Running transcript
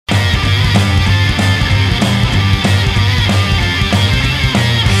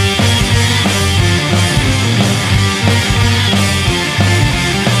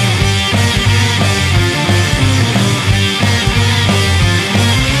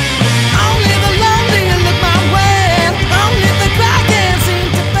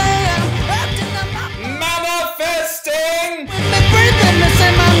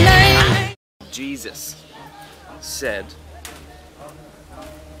said,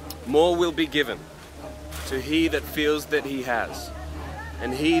 more will be given to he that feels that he has,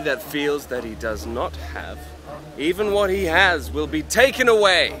 and he that feels that he does not have, even what he has will be taken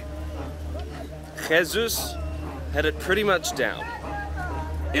away. Jesus had it pretty much down.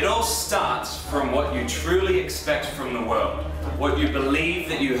 It all starts from what you truly expect from the world, what you believe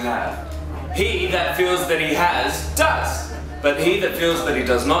that you have. He that feels that he has, does, but he that feels that he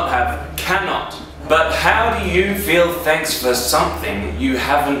does not have, cannot. But how do you feel thanks for something you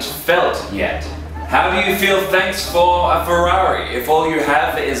haven't felt yet? How do you feel thanks for a Ferrari if all you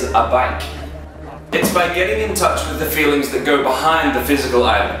have is a bike? It's by getting in touch with the feelings that go behind the physical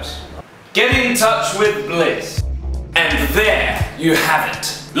items. Get in touch with bliss. And there you have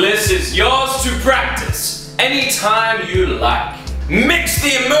it. Bliss is yours to practice anytime you like. Mix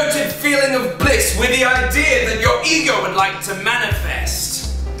the emotive feeling of bliss with the idea that your ego would like to manifest.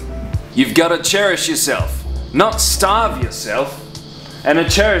 You've got to cherish yourself, not starve yourself. And a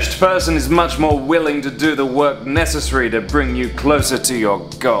cherished person is much more willing to do the work necessary to bring you closer to your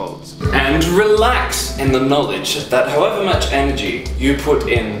goals. And relax in the knowledge that however much energy you put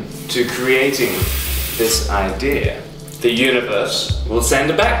in to creating this idea, the universe will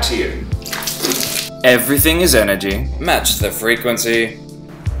send it back to you. Everything is energy. Match the frequency.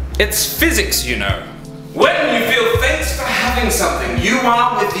 It's physics, you know. When you feel thanks for having something, you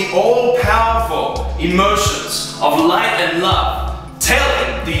are with the all-powerful emotions of light and love,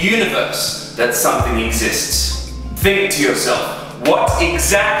 telling the universe that something exists. Think to yourself, what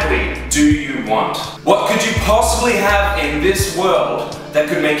exactly do you want? What could you possibly have in this world that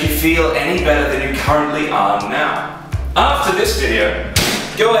could make you feel any better than you currently are now? After this video,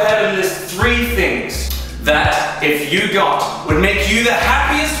 go ahead and list 3 things that, if you got, would make you the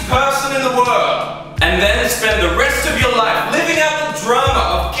happiest person in the world. And then spend the rest of your life living out the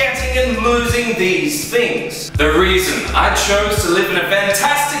drama of getting and losing these things. The reason I chose to live in a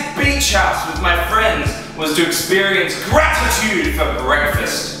fantastic beach house with my friends was to experience gratitude for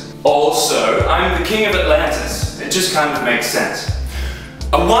breakfast. Also, I'm the king of Atlantis. It just kind of makes sense.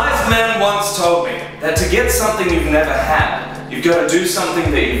 A wise man once told me that to get something you've never had, you've got to do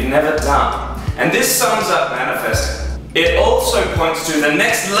something that you've never done. And this sums up manifesting. It also points to the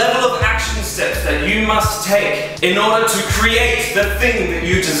next level of action steps that you must take in order to create the thing that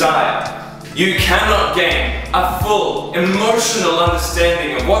you desire. You cannot gain a full emotional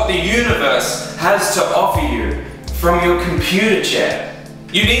understanding of what the universe has to offer you from your computer chair.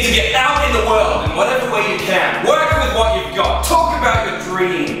 You need to get out in the world in whatever way you can. Work with what you've got. Talk about your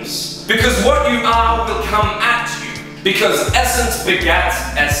dreams. Because what you are will come at you. Because essence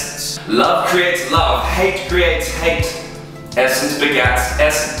begats essence. Love creates love. Hate creates hate. Essence begats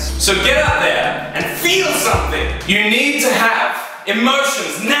essence. So get out there and feel something. You need to have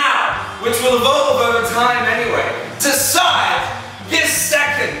emotions now, which will evolve over time anyway. Decide this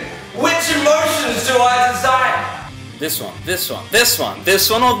second, which emotions do I desire? This one, this one, this one, this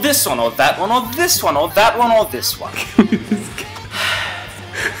one, or this one, or that one, or this one, or that one, or this one.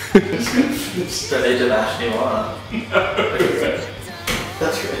 Don't need to ask anymore.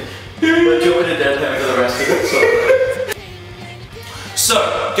 That's great. But do you want me to dead him for the rest of it? So,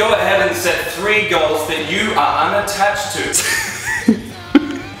 go ahead and set 3 goals that you are unattached to.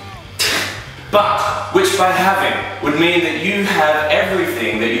 But, which by having, would mean that you have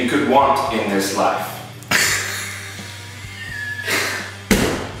everything that you could want in this life.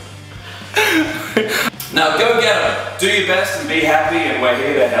 Now go get them. Do your best and be happy, and we're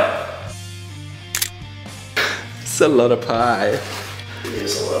here to help. It's a lot of pie. It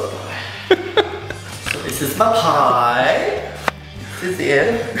is a lot of pie. So this is my pie. This is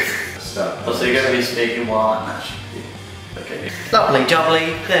it. Oh, so you're going to be speaking while I'm actually... Okay. Lovely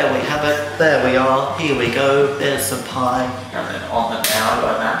jubbly, there we have it, there we are, here we go, there's some pie. And then on and out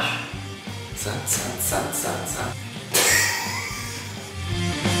I mash. San, san, san, san, san.